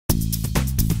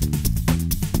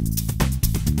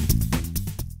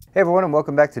Hey everyone, and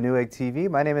welcome back to Newegg TV.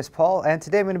 My name is Paul, and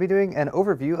today I'm going to be doing an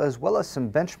overview as well as some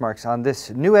benchmarks on this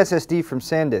new SSD from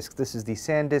SanDisk. This is the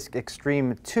SanDisk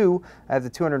Extreme II. I have the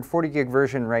 240 gig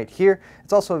version right here.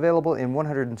 It's also available in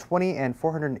 120 and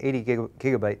 480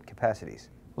 gigabyte capacities.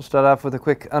 We'll start off with a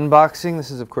quick unboxing.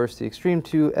 This is of course the Extreme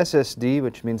II SSD,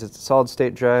 which means it's a solid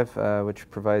state drive,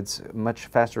 which provides much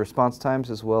faster response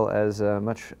times as well as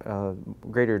much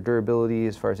greater durability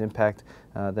as far as impact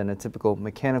than a typical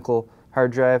mechanical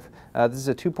hard drive. This is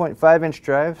a 2.5-inch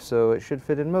drive, so it should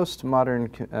fit in most modern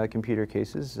computer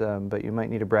cases, but you might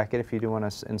need a bracket if you do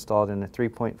want to install it in a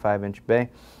 3.5-inch bay.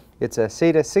 It's a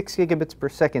SATA 6 gigabits per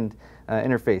second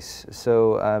interface,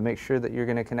 so make sure that you're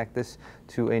going to connect this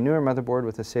to a newer motherboard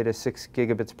with a SATA 6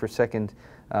 gigabits per second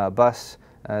bus.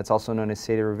 It's also known as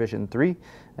SATA Revision 3,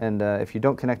 and if you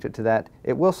don't connect it to that,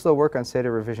 it will still work on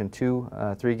SATA Revision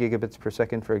 2, 3 gigabits per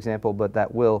second, for example, but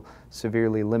that will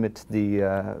severely limit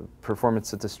the performance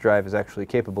that this drive is actually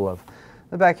capable of. In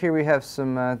the back here we have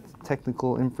some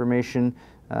technical information,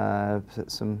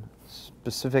 some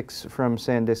specifics from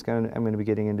SanDisk. I'm going to be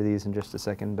getting into these in just a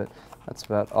second, but that's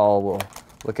about all we'll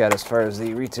look at as far as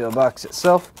the retail box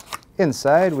itself.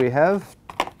 Inside we have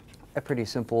a pretty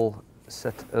simple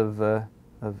set of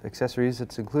accessories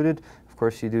that's included. Of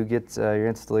course, you do get your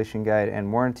installation guide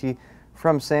and warranty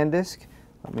from SanDisk.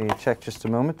 Let me check just a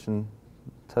moment and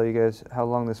tell you guys how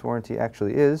long this warranty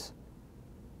actually is.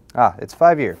 It's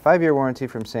 5-year warranty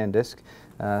from SanDisk,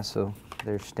 so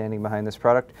they're standing behind this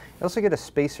product. You also get a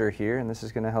spacer here, and this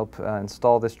is going to help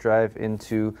install this drive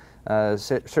into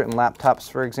certain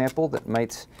laptops, for example, that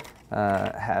might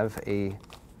have a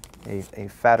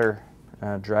fatter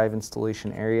drive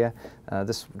installation area.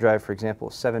 This drive, for example,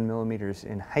 is 7 millimeters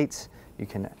in height. You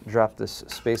can drop this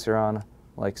spacer on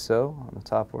like so, on the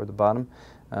top or the bottom.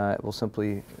 It will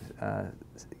simply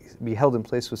be held in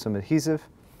place with some adhesive,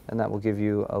 and that will give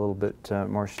you a little bit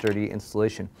more sturdy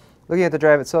installation. Looking at the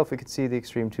drive itself, we can see the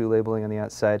Extreme II labeling on the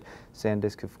outside.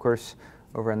 SanDisk, of course.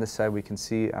 Over on this side, we can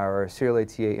see our serial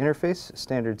ATA interface.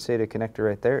 Standard SATA connector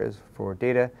right there is for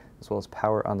data, as well as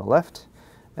power on the left.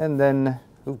 And then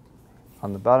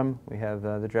on the bottom, we have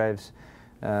the drive's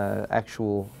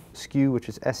actual SKU, which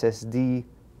is SD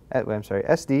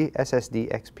SSD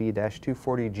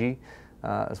XP-240G,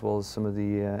 as well as some of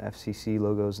the FCC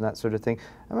logos and that sort of thing.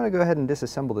 I'm going to go ahead and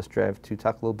disassemble this drive to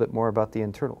talk a little bit more about the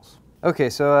internals.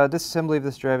 Okay, so disassembly of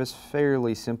this drive is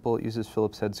fairly simple. It uses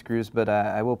Phillips head screws, but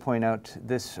I will point out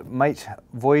this might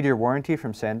void your warranty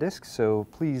from SanDisk, so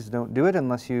please don't do it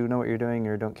unless you know what you're doing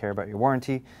or don't care about your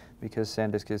warranty, because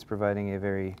SanDisk is providing a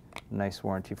very nice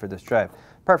warranty for this drive.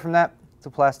 Apart from that, it's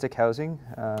a plastic housing.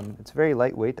 It's very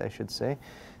lightweight, I should say.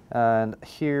 And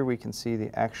here we can see the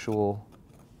actual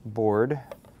board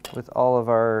with all of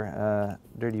our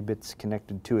dirty bits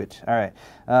connected to it. All right.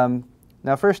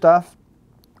 Now, first off,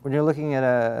 when you're looking at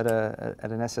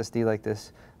an SSD like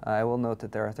this, I will note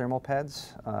that there are thermal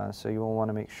pads, so you will want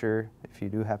to make sure, if you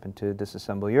do happen to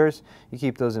disassemble yours, you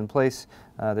keep those in place.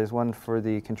 There's one for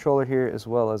the controller here, as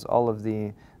well as all of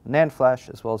the NAND flash,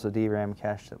 as well as the DRAM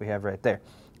cache that we have right there.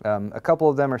 A couple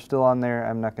of them are still on there.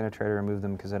 I'm not going to try to remove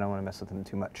them because I don't want to mess with them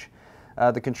too much.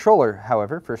 The controller,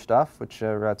 however, first off, which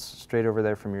routes straight over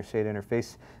there from your SATA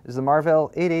interface, is the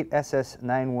Marvell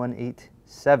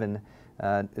 88SS9187.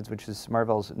 Which is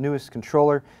Marvell's newest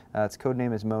controller. Its code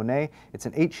name is Monet. It's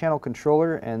an 8-channel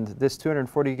controller, and this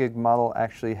 240 gig model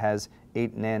actually has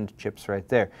 8 NAND chips right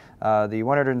there. The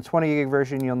 120 gig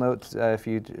version, you'll note if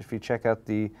you check out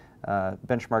the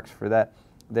benchmarks for that,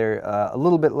 they're a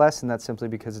little bit less, and that's simply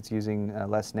because it's using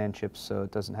less NAND chips, so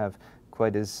it doesn't have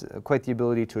quite the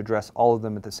ability to address all of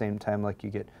them at the same time like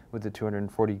you get with the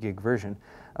 240 gig version.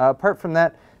 Apart from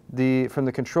that, from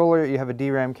the controller, you have a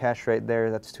DRAM cache right there.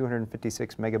 That's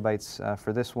 256 megabytes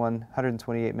for this one,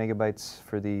 128 megabytes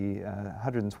for the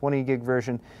 120 gig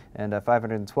version, and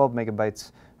 512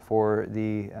 megabytes for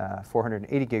the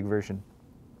 480 gig version.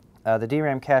 The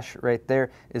DRAM cache right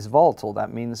there is volatile.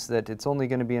 That means that it's only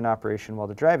going to be in operation while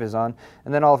the drive is on,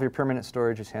 and then all of your permanent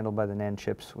storage is handled by the NAND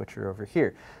chips, which are over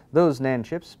here. Those NAND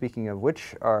chips, speaking of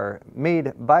which, are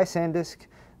made by SanDisk.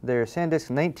 They're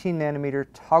SanDisk 19 nanometer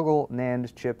toggle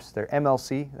NAND chips. They're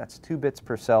MLC, that's 2 bits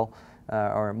per cell,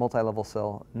 or multi-level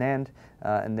cell NAND,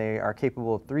 and they are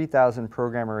capable of 3,000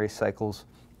 program erase cycles.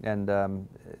 And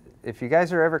if you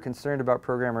guys are ever concerned about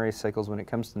program erase cycles when it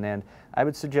comes to NAND, I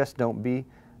would suggest don't be,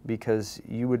 because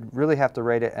you would really have to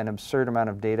write an absurd amount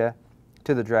of data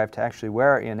to the drive to actually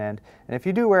wear out your NAND. And if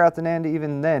you do wear out the NAND,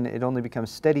 even then, it only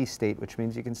becomes steady state, which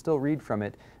means you can still read from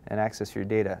it and access your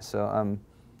data. So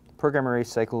program erase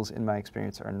cycles, in my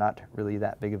experience, are not really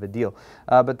that big of a deal.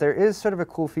 But there is sort of a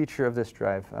cool feature of this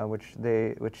drive, which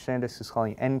SanDisk is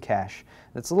calling Ncache.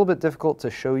 It's a little bit difficult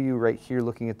to show you right here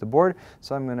looking at the board,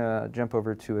 so I'm going to jump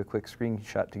over to a quick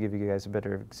screenshot to give you guys a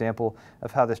better example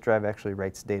of how this drive actually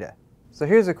writes data. So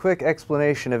here's a quick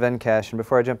explanation of Ncache, and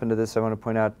before I jump into this, I want to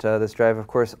point out this drive, of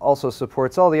course, also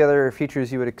supports all the other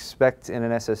features you would expect in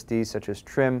an SSD, such as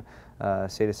trim,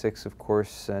 SATA 6, of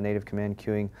course, native command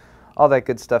queuing, all that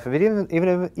good stuff. It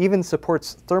even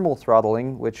supports thermal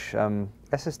throttling, which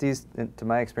SSDs, to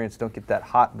my experience, don't get that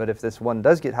hot, but if this one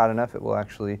does get hot enough, it will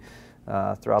actually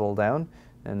throttle down.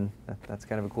 And that's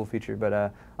kind of a cool feature.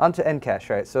 But on to Ncache,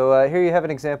 right? So here you have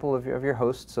an example of your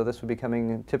host. So this would be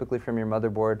coming typically from your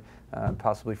motherboard,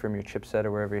 possibly from your chipset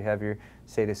or wherever you have your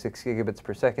SATA 6 gigabits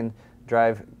per second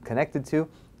drive connected to.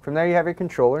 From there you have your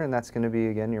controller, and that's going to be,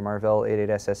 again, your Marvell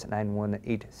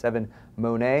 88SS9187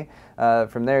 Monet.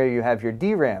 From there you have your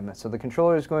DRAM. So the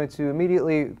controller is going to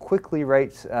immediately quickly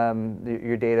write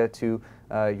your data to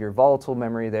your volatile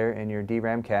memory there in your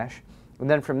DRAM cache. And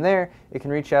then from there, it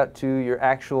can reach out to your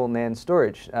actual NAND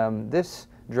storage. This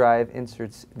drive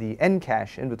inserts the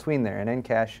Ncache in between there. And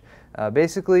Ncache,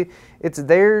 basically, it's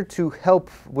there to help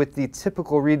with the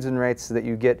typical reads and writes that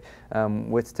you get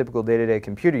with typical day-to-day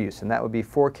computer use, and that would be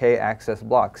 4K access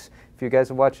blocks. If you guys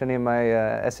have watched any of my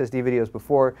SSD videos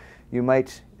before, you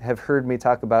might have heard me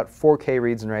talk about 4K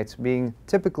reads and writes being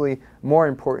typically more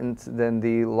important than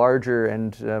the larger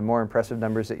and more impressive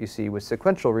numbers that you see with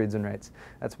sequential reads and writes.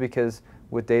 That's because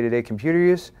with day-to-day computer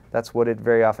use, that's what it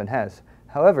very often has.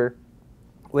 However,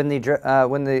 when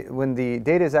the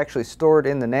data is actually stored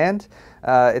in the NAND,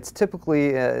 it's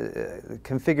typically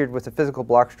configured with a physical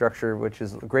block structure which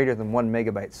is greater than 1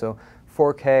 megabyte. So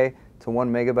 4K to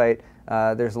 1 megabyte,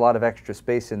 there's a lot of extra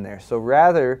space in there. So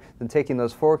rather than taking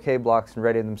those 4K blocks and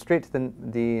writing them straight to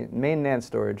the main NAND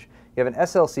storage, you have an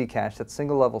SLC cache, that's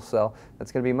single level cell,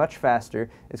 that's going to be much faster.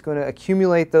 It's going to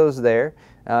accumulate those there,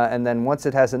 and then once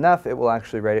it has enough, it will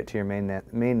actually write it to your main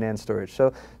NAND storage.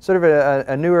 So sort of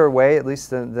a newer way, at least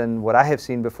than what I have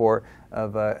seen before,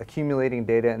 of accumulating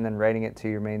data and then writing it to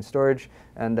your main storage.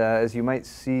 And as you might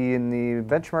see in the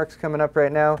benchmarks coming up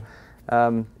right now,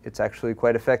 it's actually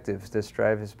quite effective. This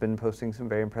drive has been posting some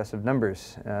very impressive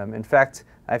numbers. In fact,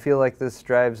 I feel like this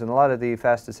drives and a lot of the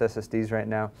fastest SSDs right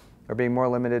now are being more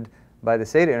limited by the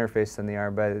SATA interface than they are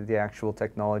by the actual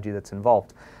technology that's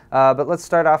involved. But let's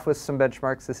start off with some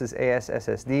benchmarks. This is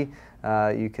ASSSD.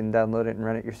 You can download it and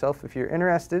run it yourself if you're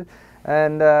interested.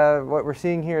 And what we're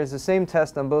seeing here is the same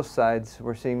test on both sides.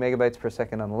 We're seeing megabytes per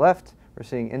second on the left. We're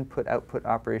seeing input-output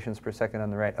operations per second on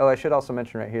the right. Oh, I should also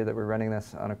mention right here that we're running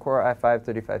this on a Core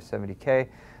i5-3570K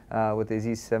with a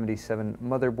Z77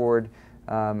 motherboard,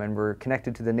 and we're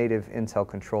connected to the native Intel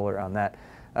controller on that.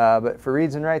 But for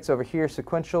reads and writes over here,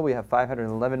 sequential, we have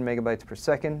 511 megabytes per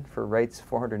second. For writes,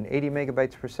 480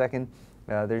 megabytes per second.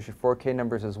 There's your 4K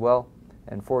numbers as well,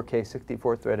 and 4K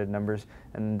 64-threaded numbers.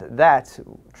 And that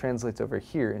translates over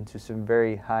here into some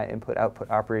very high input-output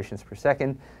operations per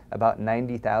second, about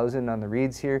 90,000 on the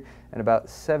reads here, and about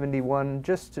 71,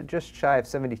 just shy of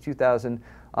 72,000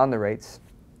 on the writes.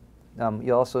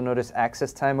 You'll also notice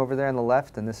access time over there on the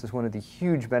left, and this is one of the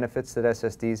huge benefits that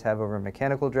SSDs have over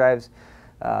mechanical drives.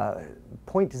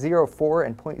 0.04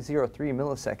 and 0.03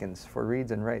 milliseconds for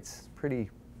reads and writes.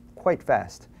 Quite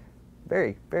fast.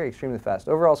 Very, very extremely fast.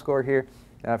 Overall score here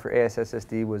for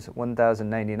ASSSD was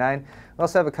 1099. We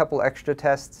also have a couple extra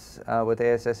tests with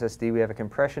ASSSD. We have a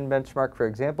compression benchmark, for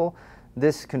example.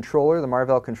 This controller, the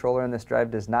Marvell controller on this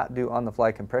drive, does not do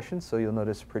on-the-fly compression, so you'll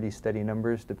notice pretty steady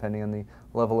numbers depending on the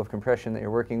level of compression that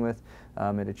you're working with.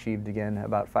 It achieved, again,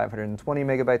 about 520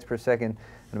 megabytes per second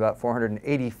and about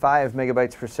 485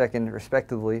 megabytes per second,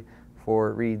 respectively,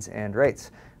 for reads and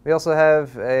writes. We also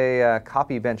have a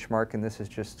copy benchmark, and this is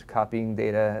just copying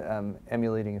data,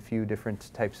 emulating a few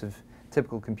different types of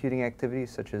typical computing activities,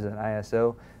 such as an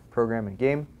ISO, program, and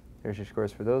game. There's your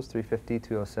scores for those, 350,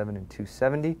 207, and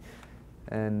 270.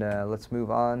 And let's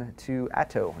move on to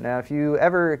Atto. Now, if you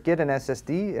ever get an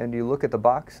SSD and you look at the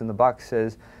box, and the box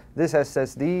says, this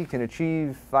SSD can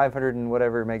achieve 500 and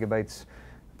whatever megabytes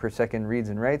per second reads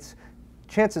and writes,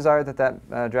 chances are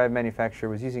that drive manufacturer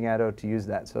was using Atto to use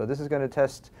that. So this is going to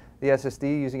test the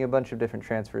SSD using a bunch of different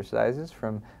transfer sizes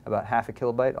from about half a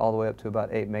kilobyte all the way up to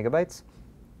about 8 megabytes.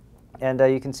 And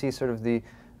you can see sort of the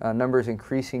numbers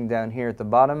increasing down here at the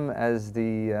bottom as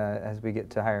we get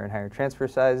to higher and higher transfer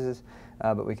sizes.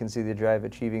 But we can see the drive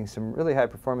achieving some really high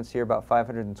performance here, about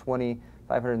 522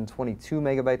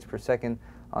 megabytes per second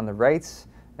on the writes,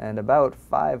 and about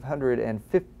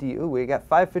 550, we got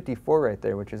 554 right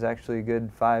there, which is actually a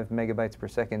good 5 megabytes per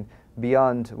second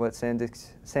beyond what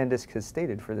SanDisk has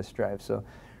stated for this drive. So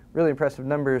really impressive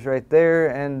numbers right there.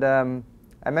 And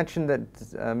I mentioned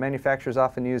that manufacturers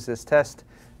often use this test.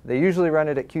 They usually run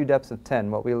it at Q depth of 10.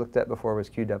 What we looked at before was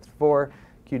Q depth 4.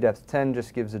 Q depth 10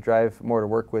 just gives the drive more to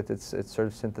work with. It's sort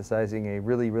of synthesizing a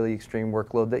really extreme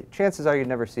workload that chances are you'd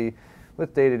never see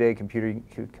with day-to-day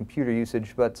computer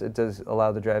usage, but it does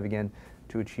allow the drive again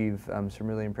to achieve some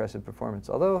really impressive performance.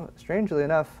 Although, strangely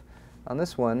enough, on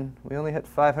this one, we only hit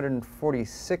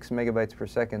 546 megabytes per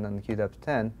second on the Q depth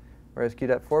 10, whereas Q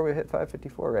depth 4 we hit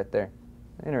 554 right there.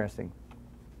 Interesting.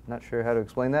 Not sure how to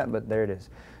explain that, but there it is.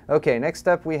 Okay, next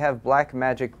up we have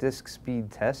Blackmagic Disk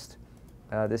Speed Test.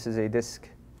 This is a disk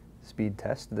speed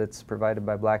test that's provided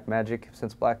by Blackmagic.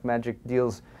 Since Blackmagic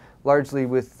deals largely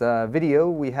with video,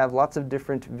 we have lots of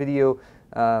different video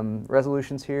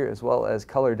resolutions here as well as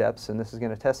color depths, and this is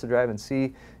going to test the drive and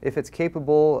see if it's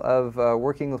capable of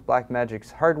working with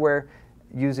Blackmagic's hardware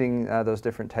using those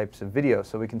different types of video.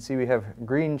 So we can see we have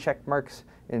green check marks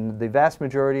in the vast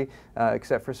majority,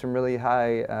 except for some really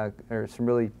high or some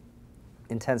really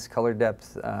intense color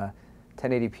depth,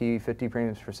 1080p 50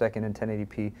 frames per second and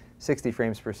 1080p 60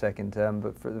 frames per second.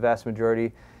 But for the vast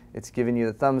majority, it's giving you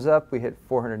the thumbs up. We hit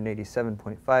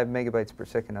 487.5 megabytes per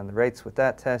second on the writes with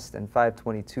that test and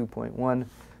 522.1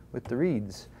 with the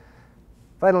reads.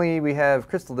 Finally, we have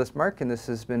Crystal Disk Mark, and this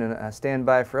has been a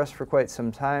standby for us for quite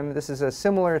some time. This is a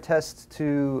similar test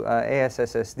to AS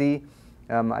SSD.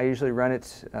 I usually run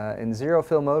it in zero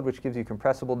fill mode, which gives you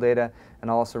compressible data,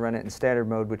 and I'll also run it in standard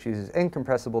mode, which uses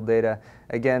incompressible data.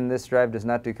 Again, this drive does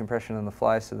not do compression on the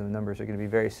fly, so the numbers are going to be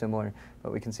very similar.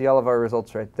 But we can see all of our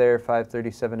results right there,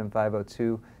 537 and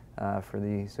 502 for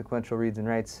the sequential reads and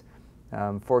writes,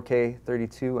 4K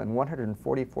 32 and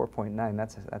 144.9.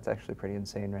 That's actually pretty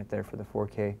insane right there for the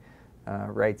 4K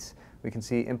writes. We can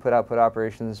see input-output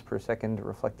operations per second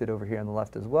reflected over here on the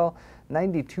left as well.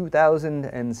 92,000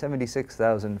 and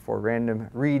 76,000 for random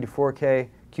read 4K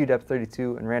QDEP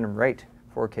 32 and random write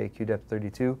 4K QDEP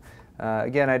 32.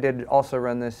 Again, I did also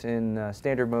run this in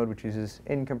standard mode, which uses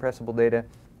incompressible data.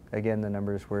 Again, the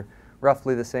numbers were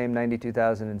roughly the same,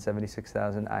 92,000 and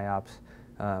 76,000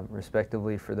 IOPS,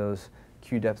 respectively, for those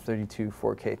QDEP 32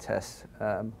 4K tests,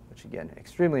 which again,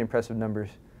 extremely impressive numbers.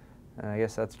 I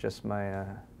guess that's just my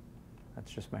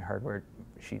hardware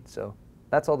sheet. So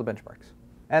that's all the benchmarks.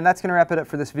 And that's going to wrap it up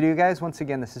for this video, guys. Once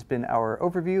again, this has been our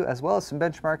overview as well as some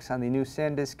benchmarks on the new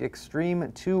SanDisk Extreme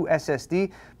II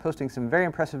SSD, posting some very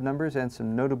impressive numbers and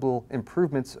some notable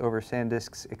improvements over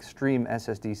SanDisk's Extreme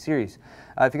SSD series.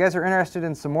 If you guys are interested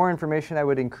in some more information, I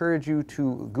would encourage you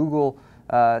to Google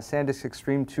SanDisk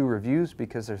Extreme II reviews,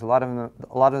 because there's a lot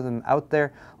of them out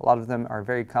there. A lot of them are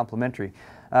very complimentary.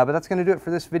 But that's going to do it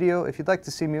for this video. If you'd like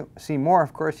to see more,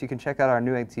 of course, you can check out our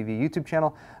Newegg TV YouTube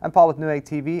channel. I'm Paul with Newegg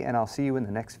TV, and I'll see you in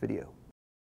the next video.